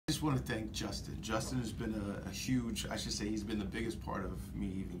just want to thank Justin. Justin has been a huge, I should say, he's been the biggest part of me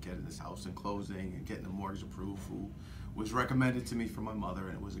even getting this house and closing and getting the mortgage approved, who was recommended to me from my mother,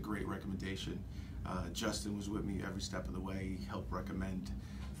 and it was a great recommendation. Justin was with me every step of the way. He helped recommend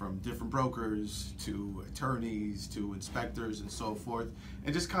from different brokers to attorneys to inspectors and so forth,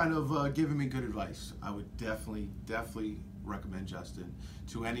 and just kind of giving me good advice. I would definitely recommend Justin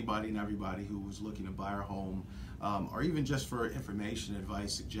to anybody and everybody who was looking to buy a home, or even just for information,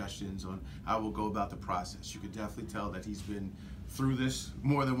 advice, suggestions on how we'll go about the process. You could definitely tell that he's been through this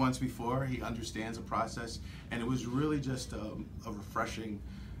more than once before. He understands the process, and it was really just a refreshing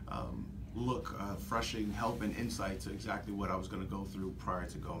look, refreshing help and insight to exactly what I was going to go through prior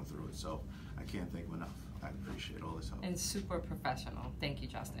to going through it. So I can't thank him enough. I appreciate all this help. And super professional. Thank you,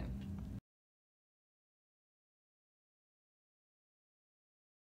 Justin.